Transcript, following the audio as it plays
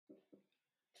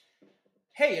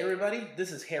Hey everybody,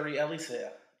 this is Harry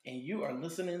Elisea, and you are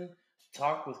listening to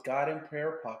Talk with God in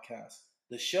Prayer podcast,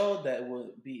 the show that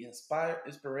will be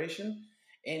inspiration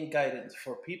and guidance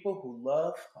for people who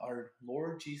love our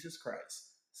Lord Jesus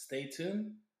Christ. Stay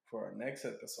tuned for our next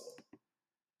episode.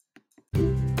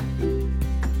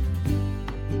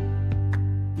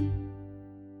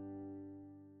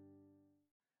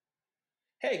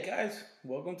 Hey guys,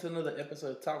 welcome to another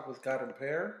episode of Talk with God in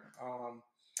Prayer.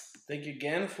 Thank you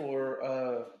again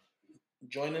for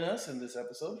joining us in this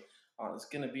episode. It's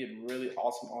going to be a really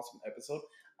awesome episode.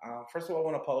 First of all, I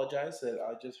want to apologize that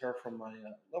I just heard from my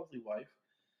lovely wife.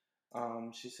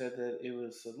 She said that it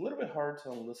was a little bit hard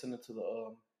to listen to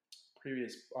the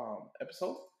previous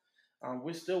episode.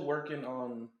 We're still working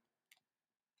on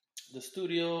the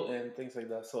studio and things like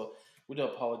that, so we do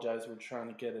apologize. We're trying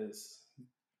to get as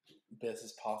best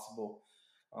as possible.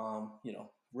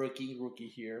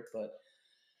 Rookie here, but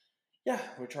yeah,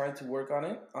 we're trying to work on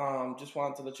it. Just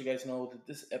wanted to let you guys know that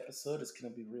this episode is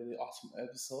going to be a really awesome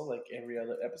episode, like every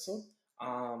other episode.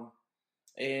 Um,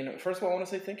 and first of all, I want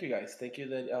to say thank you guys. Thank you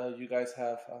that you guys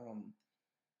have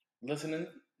listening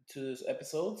to this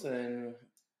episodes and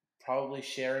probably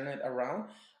sharing it around.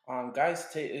 Guys,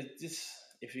 just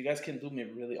if you guys can do me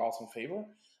a really awesome favor,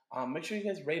 make sure you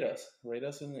guys rate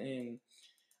us in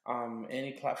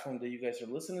any platform that you guys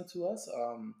are listening to us.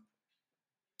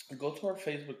 Go to our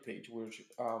Facebook page, which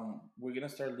we're gonna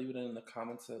start leaving it in the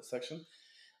comments section,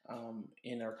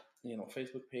 in our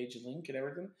Facebook page link and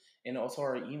everything, and also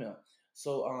our email.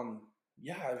 So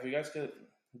yeah, if you guys could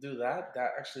do that,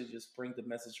 that actually just bring the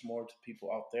message more to people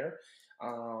out there.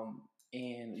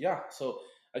 And yeah, so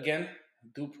again,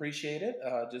 do appreciate it.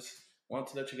 Just want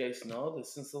to let you guys know that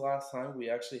since the last time, we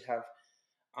actually have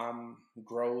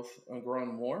grown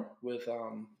more with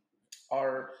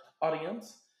our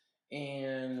audience,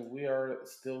 and we are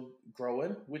still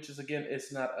growing. Which is again,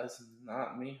 it's not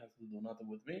me, has to do nothing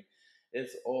with me.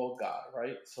 It's all God,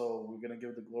 right? So we're gonna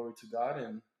give the glory to God,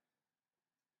 and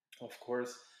of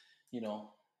course, you know,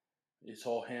 it's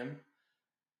all Him.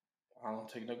 I don't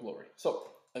take no glory. So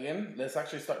again, let's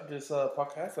actually start this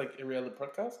podcast like every other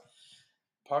podcast,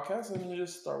 and we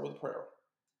just start with prayer.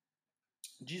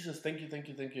 Jesus, thank you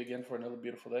again for another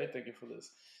beautiful day. Thank you for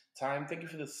this time. Thank you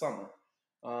for this summer.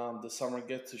 The summer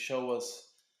gets to show us,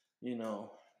 you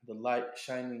know, the light,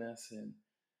 shininess, and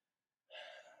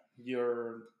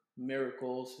your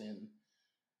miracles and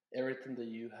everything that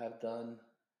you have done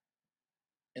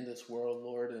in this world,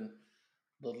 Lord, and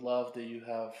the love that you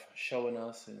have shown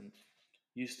us and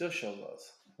you still show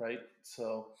us, right?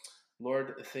 So,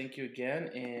 Lord, thank you again.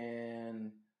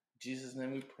 In Jesus'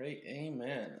 name we pray.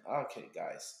 Amen. Okay,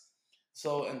 guys.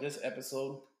 So, in this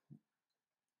episode,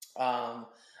 I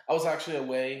was actually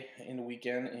away in the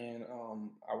weekend, and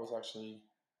I was actually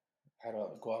had to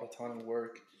go out of town and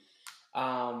work.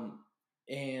 Um,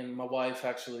 and my wife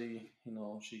actually,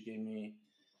 she gave me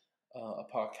a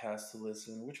podcast to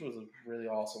listen, which was really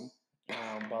awesome.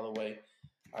 By the way,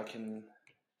 I can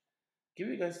give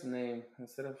you guys the name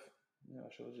instead of, I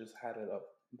should have just had it up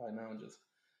by now and just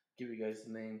give you guys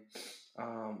the name.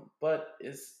 But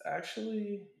it's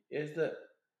actually is the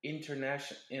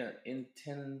international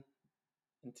inten,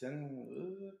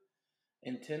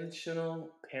 intentional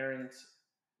parents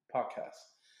podcast.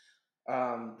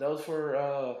 Those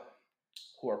for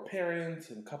who are parents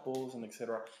and couples and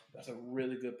etc. That's a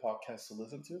really good podcast to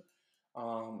listen to.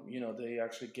 They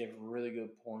actually give really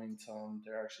good points.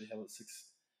 They actually have a six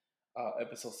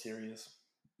episode series.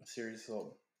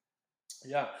 So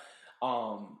yeah,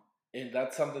 um, and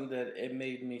that's something that it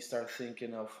made me start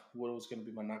thinking of what was going to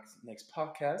be my next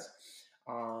podcast.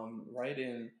 Right,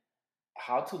 and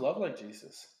how to love like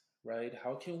Jesus. Right,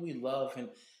 how can we love and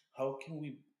how can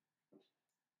we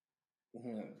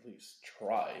at least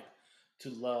try to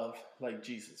love like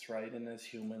Jesus, right? And as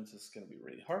humans, it's going to be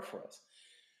really hard for us.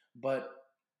 But,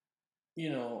 you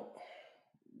know,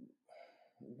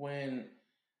 when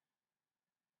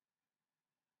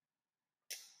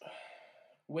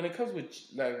when it comes with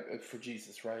like for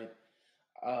Jesus, right?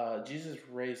 Jesus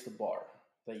raised the bar.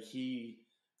 Like he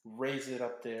raised it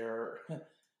up there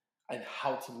and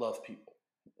how to love people,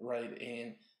 right?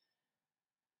 And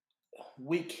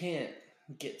we can't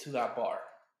get to that bar.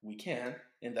 We can,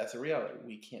 and that's a reality.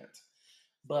 We can't.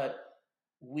 But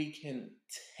we can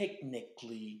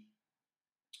technically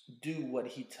do what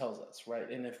he tells us, right?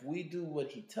 And if we do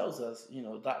what he tells us,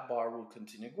 that bar will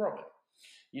continue growing.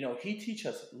 He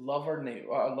teaches us love our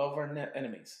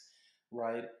enemies,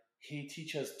 right? He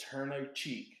teaches us turn our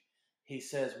cheek. He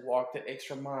says walk the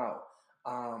extra mile.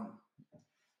 Um,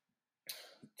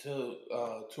 to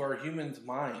our human's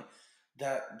mind,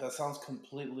 that sounds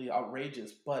completely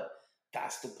outrageous, but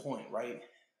That's the point, right?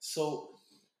 So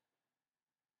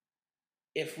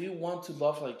if we want to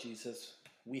love like Jesus,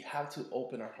 we have to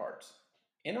open our hearts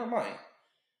in our mind.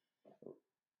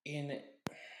 In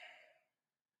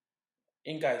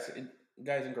in guys,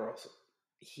 guys and girls,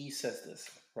 he says this,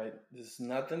 right? This is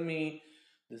nothing me.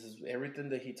 This is everything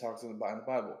that he talks about in the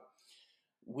Bible.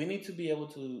 We need to be able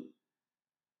to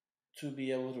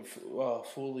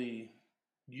fully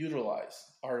utilize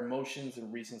our emotions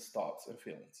and reasons, thoughts, and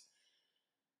feelings.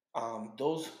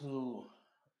 Those who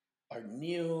are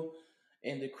new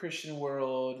in the Christian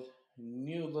world,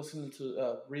 new listening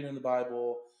to reading the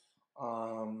Bible,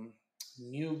 um,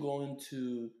 new going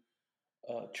to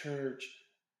church.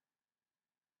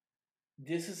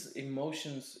 This is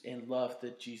emotions and love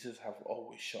that Jesus have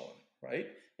always shown, right?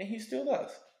 And he still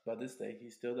does. By this day, he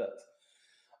still does.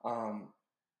 Um,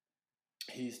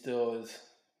 he still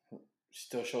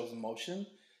shows emotion,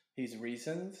 his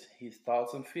reasons, his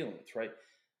thoughts and feelings, right?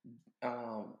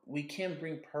 We can't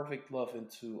bring perfect love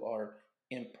into our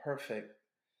imperfect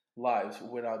lives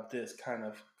without this kind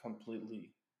of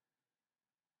completely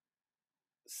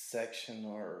section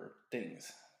or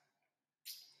things.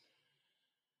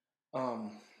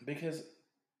 Because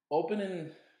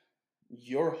opening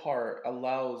your heart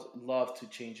allows love to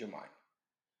change your mind.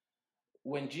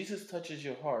 When Jesus touches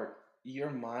your heart, your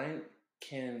mind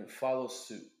can follow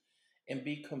suit and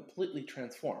be completely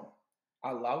transformed.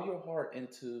 Allow your heart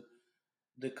into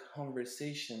the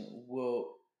conversation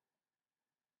will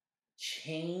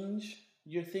change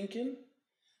your thinking.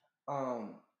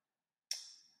 Um,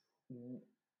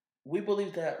 we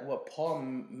believe that what Paul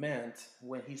meant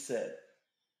when he said,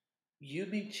 "You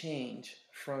be changed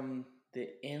from the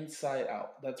inside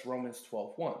out." That's Romans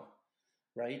 12:1,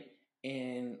 right?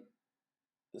 And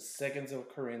the seconds of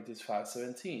Corinthians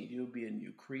 5:17, you'll be a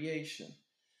new creation,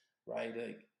 right?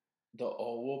 Like the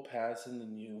old will pass and the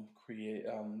new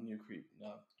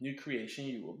creation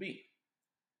you will be,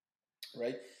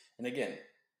 right? And again,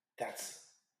 that's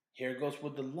here it goes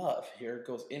with the love. Here it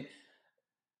goes in.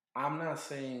 I'm not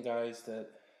saying, guys, that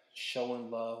showing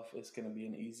love is going to be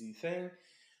an easy thing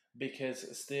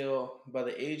because still, by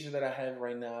the age that I have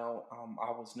right now,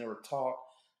 I was never taught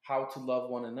how to love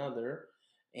one another,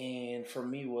 and for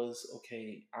me was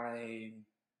okay. I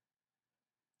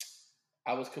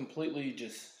was completely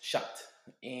just shocked,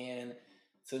 and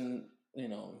to you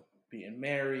know being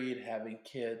married, having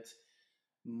kids,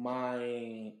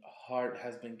 my heart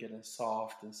has been getting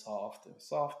soft and soft and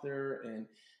softer, and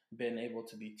been able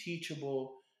to be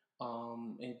teachable,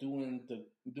 and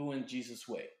doing Jesus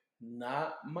way,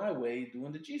 not my way,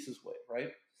 doing the Jesus way,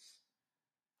 right?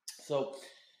 So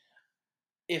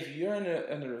if you're in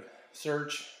a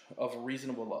search of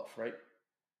reasonable love, right?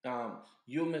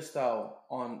 You missed out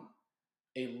on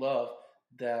a love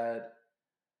that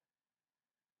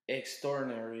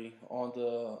extraordinary on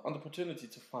the opportunity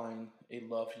to find a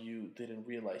love you didn't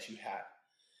realize you had.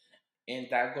 And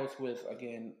that goes with,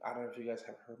 again, I don't know if you guys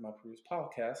have heard my previous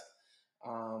podcast.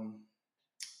 um,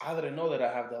 how did I know that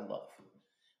I have that love,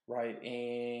 right?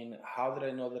 And how did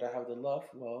I know that I have the love?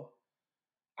 Well,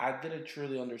 I didn't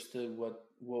truly understood what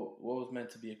was meant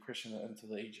to be a Christian until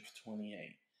the age of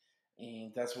 28.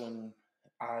 And that's when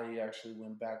I actually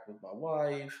went back with my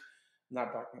wife,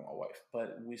 not back with my wife,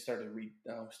 but we started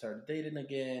dating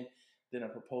again. Then I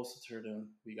proposed to her. Then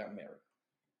we got married,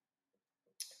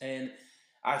 and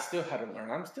I still had to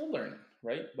learn. I'm still learning,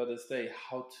 right? But it's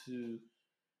how to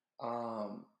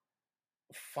um,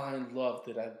 find love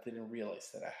that I didn't realize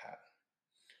that I had.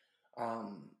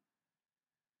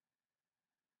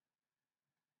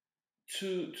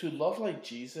 To love like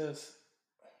Jesus,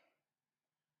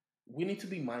 we need to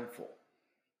be mindful,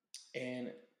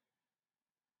 and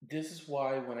this is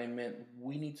why when I meant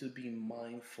we need to be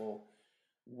mindful,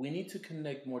 we need to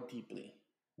connect more deeply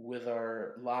with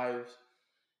our lives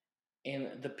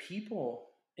and the people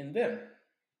in them,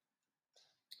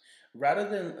 rather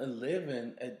than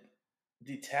living a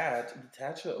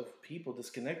detached of people,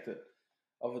 disconnected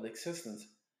of the existence.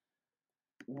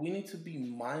 We need to be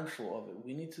mindful of it.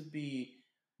 We need to be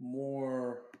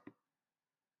more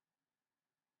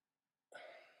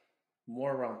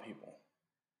more around people.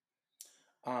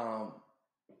 Um,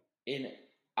 and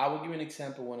I will give you an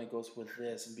example when it goes with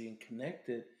this and being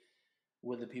connected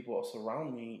with the people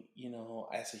surround me.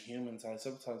 As a human,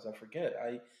 sometimes I forget.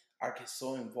 I get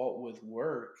so involved with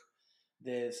work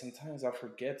that sometimes I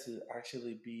forget to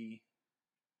actually be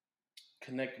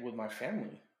connected with my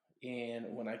family. And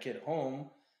when I get home,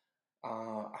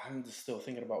 I'm just still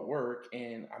thinking about work,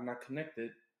 and I'm not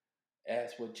connected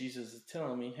as what Jesus is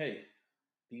telling me. Hey,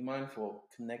 be mindful,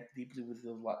 connect deeply with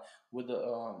the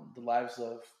lives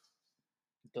of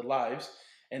the lives,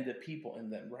 and the people in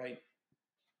them, right?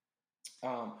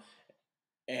 Um,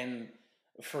 and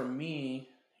for me,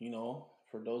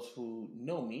 for those who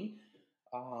know me,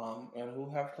 and who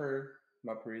have heard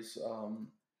my previous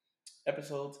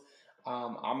episodes,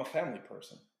 I'm a family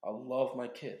person. I love my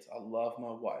kids. I love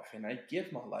my wife, and I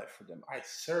give my life for them. I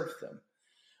serve them.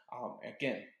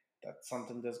 Again, that's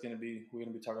something we're gonna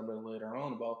be talking about later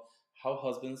on about how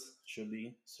husbands should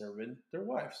be serving their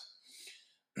wives,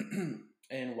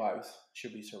 and wives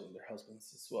should be serving their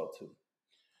husbands as well too.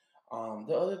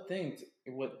 The other thing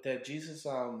that Jesus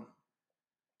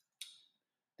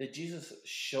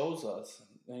shows us,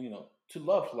 to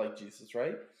love like Jesus,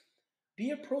 right?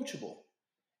 Be approachable.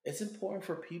 It's important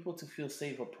for people to feel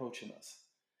safe approaching us.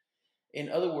 In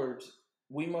other words,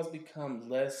 we must become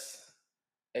less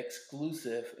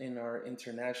exclusive in our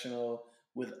international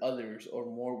with others, or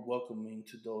more welcoming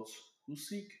to those who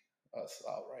seek us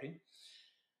out, right?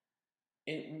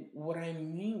 And what I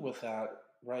mean with that,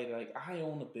 right, like I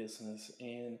own a business,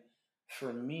 and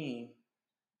for me,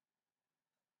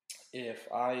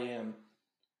 if I am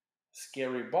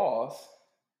scary boss,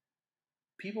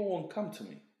 people won't come to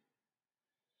me.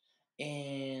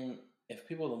 And if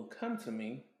people don't come to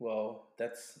me, well,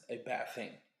 that's a bad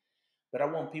thing. But I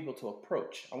want people to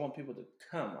approach. I want people to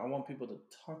come. I want people to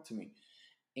talk to me.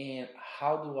 And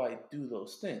how do I do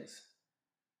those things?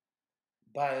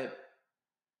 By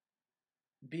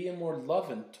being more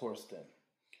loving towards them,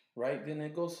 right? Then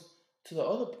it goes to the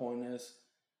other point is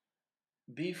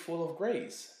be full of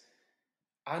grace.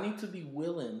 I need to be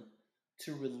willing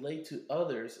to relate to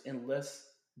others in less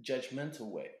judgmental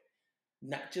way,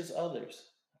 not just others.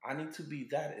 I need to be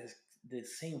that is the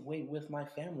same way with my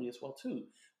family as well too,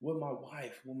 with my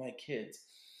wife, with my kids.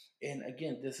 And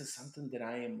again, this is something that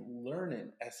I am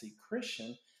learning as a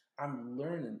Christian. I'm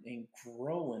learning and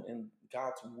growing in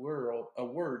God's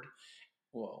word,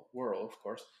 well, world, of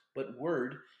course, but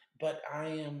word. But I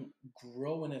am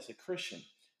growing as a Christian.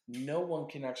 No one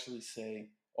can actually say,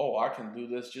 "Oh, I can do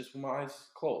this just with my eyes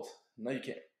closed." No, you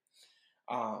can't.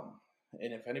 Um,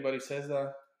 and if anybody says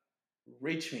that,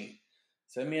 reach me,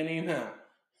 send me an email,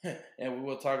 and we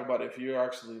will talk about if you're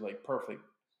actually like perfect.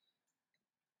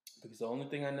 Because the only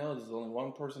thing I know is there's only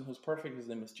one person who's perfect. His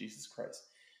name is Jesus Christ.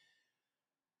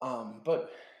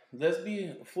 But let's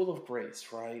be full of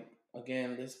grace, right?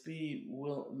 Again, let's be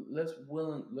willing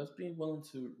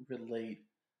to relate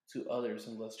to others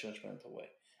in less judgmental way.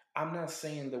 I'm not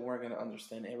saying that we're gonna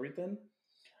understand everything,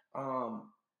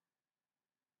 um,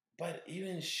 but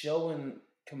even showing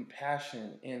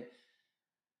compassion and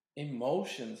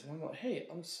emotions, I'm like, hey,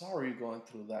 I'm sorry you're going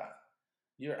through that.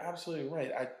 You're absolutely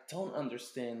right. I don't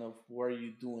understand of what are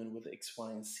you doing with X, Y,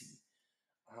 and Z,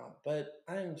 but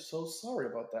I am so sorry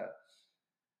about that.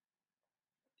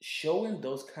 Showing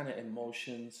those kind of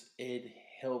emotions, it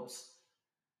helps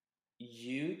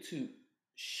you to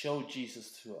show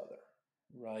Jesus to other,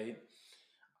 right?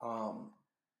 Um,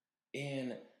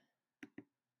 and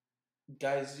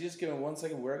guys, just give me 1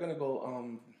 second. We're gonna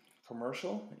go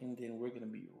commercial, and then we're gonna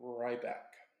be right back.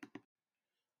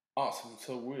 Awesome.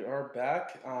 So we are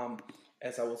back.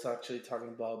 As I was actually talking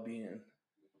about being,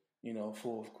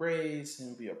 full of grace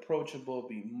and be approachable,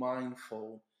 be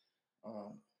mindful,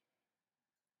 um,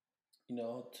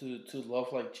 to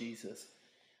love like Jesus.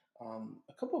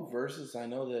 A couple of verses I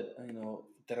know that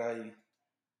that I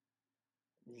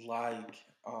like.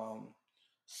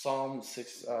 Psalm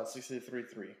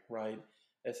 63:3, right?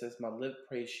 It says, "My lip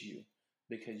praise you,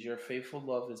 because your faithful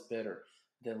love is better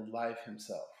than life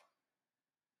himself.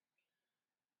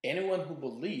 Anyone who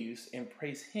believes and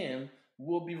praise him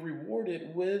will be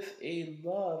rewarded with a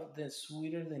love that's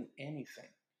sweeter than anything."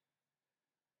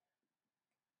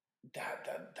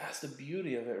 That's the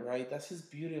beauty of it, right? That's his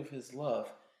beauty of his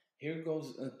love. Here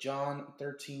goes John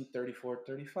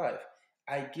 13:34-35.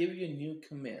 "I give you a new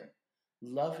command: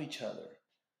 love each other.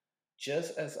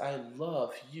 Just as I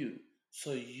love you,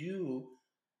 so you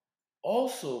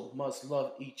also must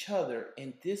love each other.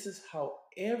 And this is how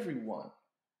everyone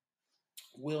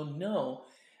will know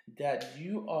that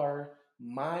you are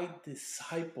my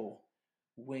disciple,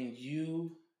 when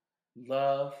you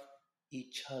love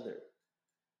each other."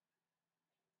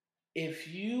 If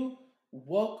you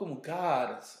welcome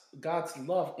God's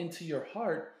love into your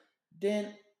heart,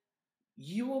 then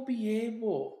you will be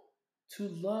able to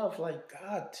love like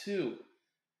God too.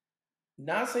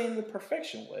 Not saying the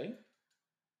perfection way,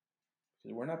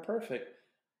 because we're not perfect,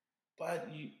 but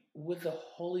with the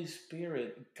Holy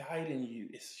Spirit guiding you,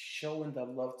 is showing that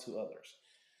love to others.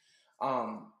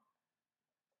 Um,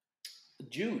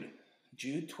 Jude,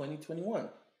 Jude 2021.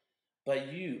 "But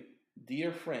you,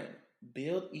 dear friend,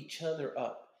 build each other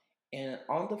up And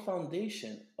on the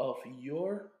foundation of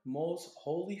your most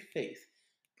holy faith,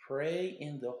 pray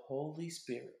in the Holy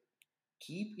Spirit.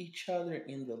 Keep each other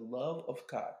in the love of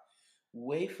God.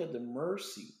 Wait for the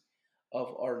mercy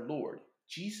of our Lord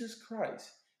Jesus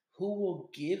Christ, who will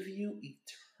give you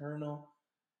eternal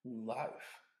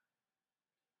life.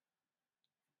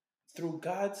 Through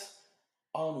God's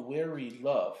unwearied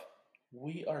love,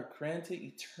 we are granted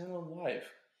eternal life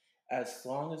as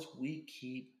long as we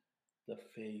keep the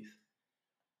faith.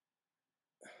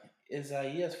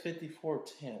 Isaiah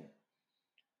 54:10.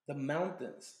 The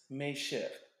mountains may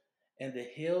shift and the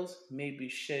hills may be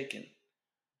shaken,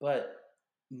 but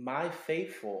my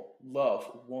faithful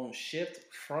love won't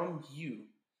shift from you,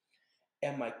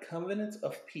 and my covenant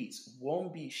of peace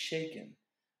won't be shaken,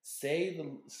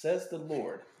 says the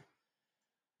Lord,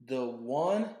 the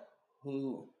one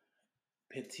who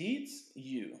petites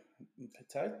you,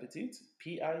 petites, Pities,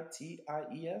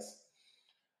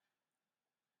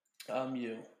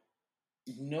 you.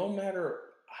 No matter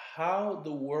how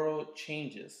the world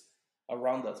changes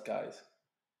around us, guys,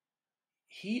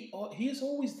 he is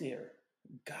always there,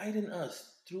 guiding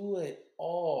us through it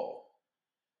all.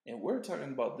 And we're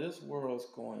talking about this world's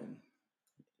going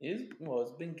is well,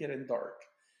 it's been getting dark,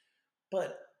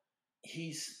 but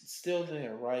he's still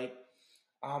there, right?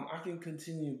 I can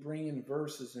continue bringing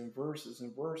verses and verses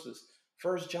and verses.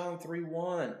 First John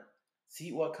 3:1.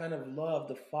 See what kind of love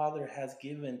the Father has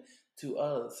given to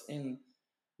us, and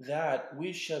that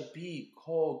we shall be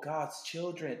called God's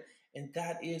children. And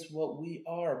that is what we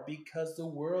are because the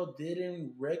world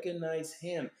didn't recognize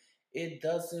him. It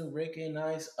doesn't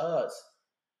recognize us.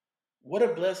 What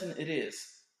a blessing it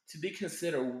is to be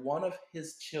considered one of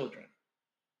his children,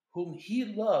 whom he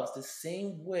loves the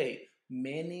same way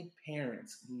many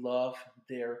parents love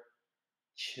their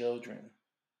children.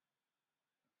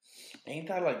 Ain't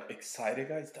that like excited,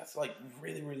 guys? That's like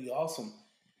really, really awesome.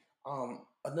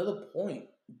 Another point,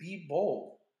 be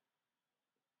bold.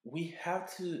 We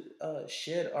have to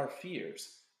shed our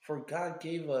fears, for God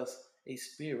gave us a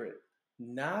spirit,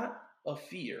 not of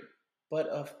fear, but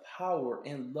of power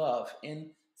and love and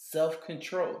self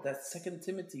control. That's 2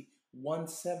 Timothy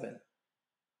 1:7.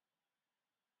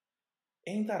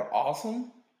 Ain't that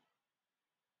awesome?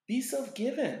 Be self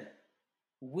given.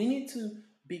 We need to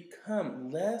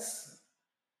become less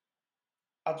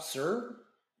absurd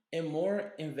and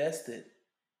more invested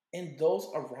in those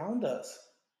around us.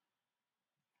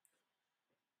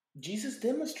 Jesus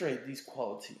demonstrated these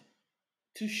qualities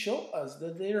to show us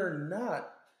that they are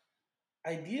not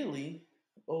ideally,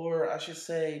 or I should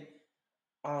say,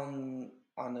 on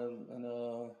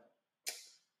a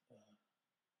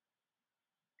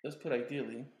let's put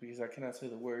ideally because I cannot say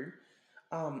the word.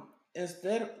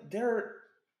 Instead, they're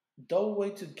the way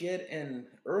to get an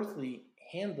earthly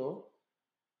handle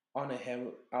on a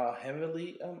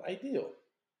heavenly ideal,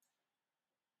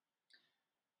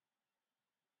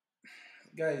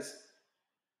 guys.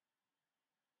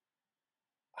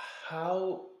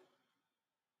 How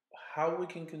how we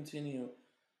can continue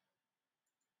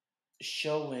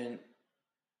showing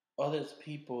other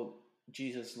people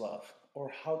Jesus love or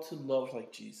how to love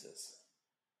like Jesus.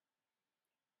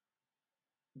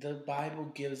 The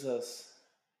Bible gives us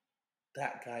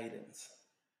that guidance.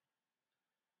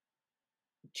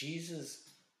 Jesus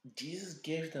Jesus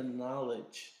gave the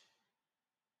knowledge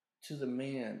to the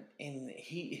man, and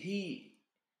he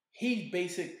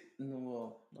basic no,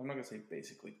 well, I'm not gonna say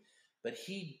basically, but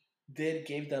he did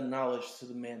gave that knowledge to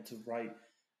the man to write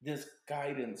this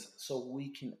guidance so we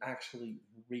can actually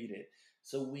read it,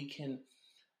 so we can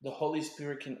the Holy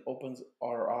Spirit can open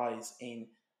our eyes and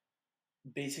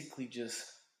basically just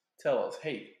tell us,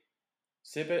 hey,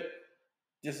 sip it,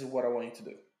 this is what I want you to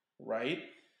do, right?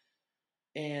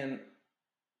 And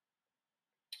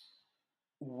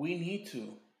we need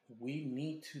to we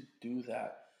need to do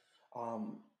that.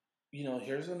 um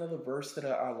Here's another verse that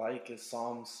I like is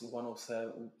Psalms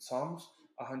 107, Psalms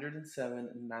 107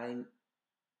 9,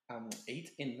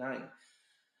 8 and 9.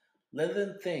 Let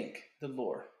them thank the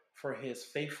Lord for his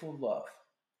faithful love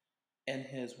and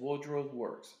his wardrobe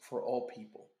works for all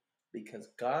people, because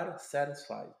God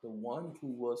satisfies the one who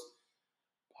was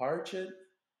parched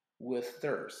with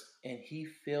thirst, and he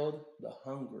filled the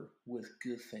hunger with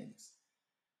good things.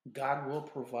 God will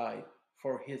provide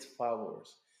for his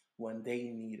followers when they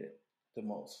need it the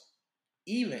most,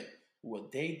 even when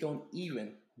they don't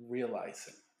even realize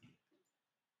it.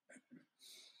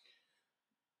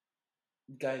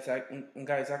 Guys, I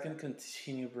can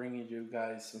continue bringing you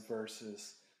guys some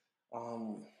verses.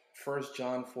 Um, 1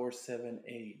 John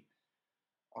 4:7-8.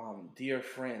 Dear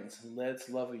friends, let's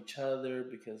love each other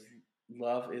because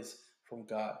love is from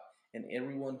God, and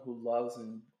everyone who loves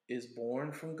and is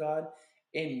born from God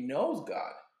and knows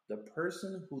God. The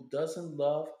person who doesn't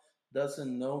love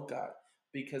doesn't know God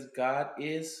because God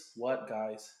is what,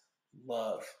 guys?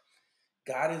 Love.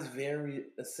 God is very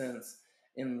essence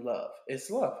in love. It's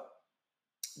love.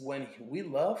 When we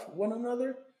love one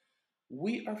another,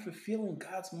 we are fulfilling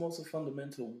God's most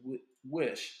fundamental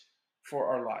wish for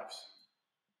our lives.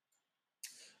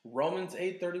 Romans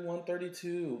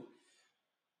 8:31-32.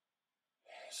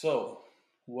 So,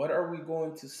 what are we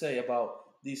going to say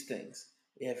about these things?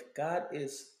 If God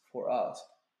is for us,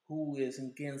 who is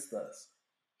against us?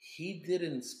 He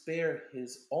didn't spare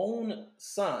his own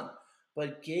son,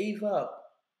 but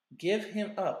give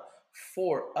him up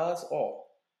for us all.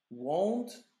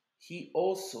 Won't he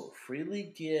also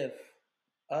freely give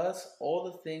us all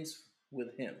the things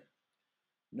with him?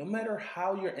 No matter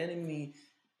how your enemy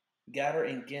gather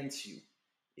against you,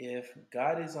 if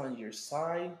God is on your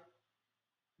side,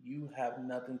 you have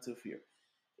nothing to fear.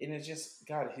 And it's just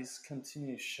God, He's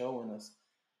continues showing us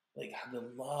like the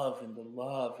love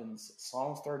in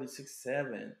Psalms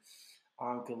 36:7,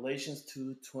 Galatians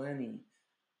 2:20,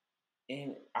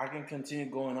 and I can continue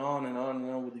going on and on and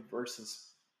on with the verses.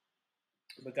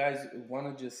 But guys, I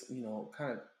want to just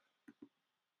kind of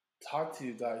talk to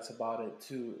you guys about it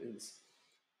too. Is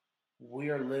we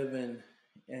are living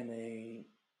in a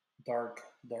dark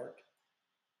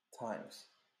times,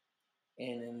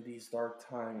 and in these dark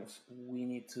times, we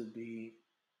need to be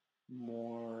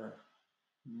more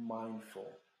mindful.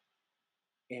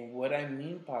 And what I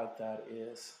mean by that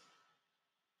is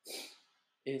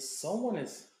someone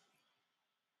is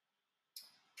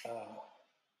uh,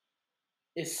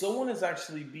 if someone is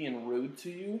actually being rude to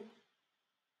you,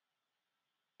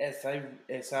 as I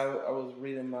was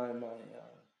reading my you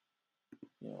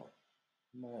know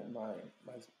my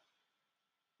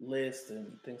list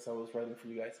and things I was writing for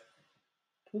you guys,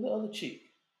 to the other cheek.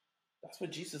 That's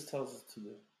what Jesus tells us to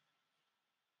do.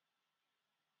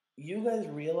 You guys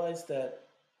realize that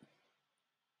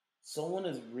someone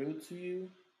is rude to you,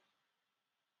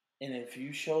 and if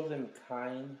you show them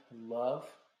kind love,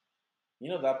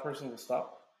 that person will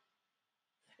stop.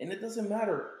 And it doesn't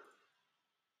matter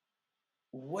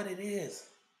what it is.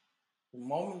 The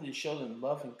moment you show them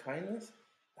love and kindness,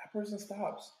 that person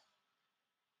stops.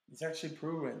 It's actually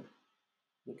proven.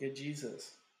 Look at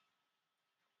Jesus.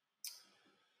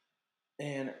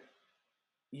 And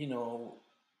you know,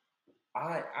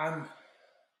 I'm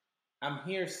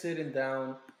here sitting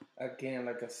down again,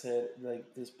 like I said,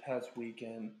 like this past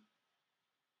weekend,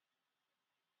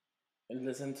 and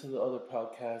listen to the other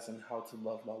podcasts and how to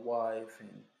love my wife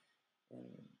and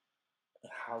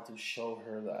how to show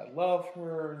her that I love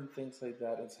her and things like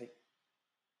that. It's like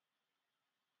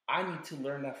I need to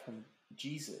learn that from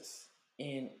Jesus.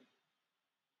 And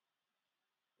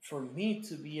for me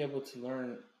to be able to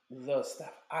learn the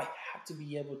stuff, I have to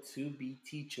be able to be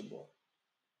teachable.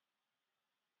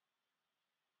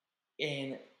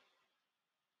 And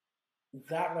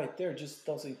that right there just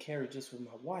doesn't carry just with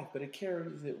my wife, but it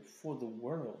carries it for the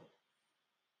world.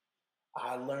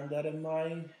 I learned that in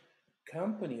my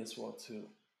company as well too.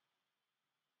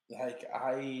 Like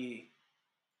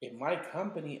in my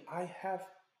company, I have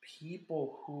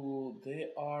people who they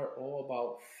are all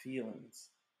about feelings.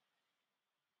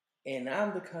 And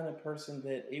I'm the kind of person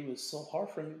that it was so hard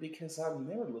for me because I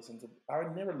never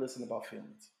listened about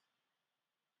feelings.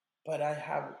 But I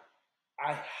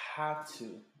have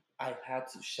to I had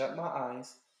to shut my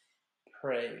eyes,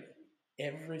 pray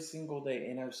every single day,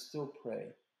 and I still pray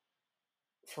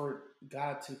for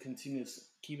God to continue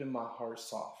keeping my heart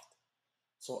soft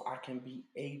so I can be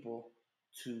able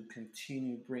to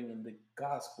continue bringing the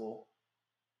gospel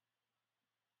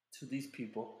to these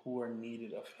people who are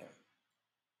needed of Him.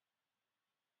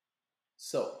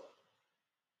 So,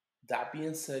 that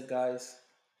being said, guys,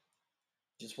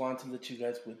 just wanted to let you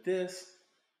guys with this.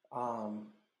 Um,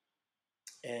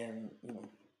 and,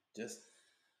 just,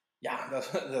 yeah,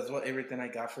 that's what everything I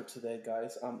got for today,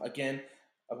 guys. Again,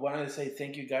 I wanted to say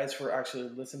thank you guys for actually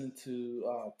listening to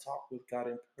Talk with God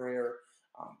in Prayer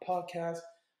podcast.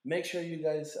 Make sure you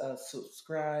guys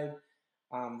subscribe,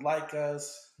 like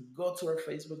us, go to our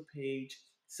Facebook page,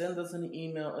 send us an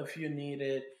email if you need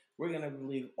it. We're going to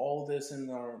leave all this in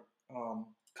our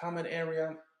comment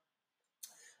area.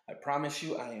 I promise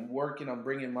you, I am working on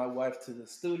bringing my wife to the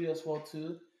studio as well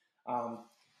too. Um,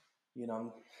 you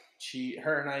know,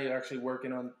 her and I are actually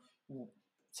working on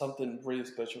something really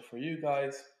special for you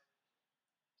guys.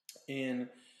 And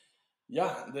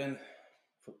yeah, then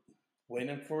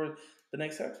waiting for the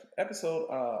next episode.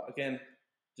 Again,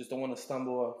 just don't want to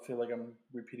stumble. I feel like I'm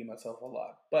repeating myself a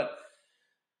lot, but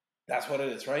that's what it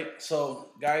is, right?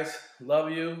 So, guys,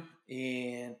 love you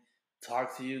and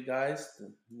talk to you guys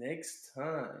the next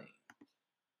time.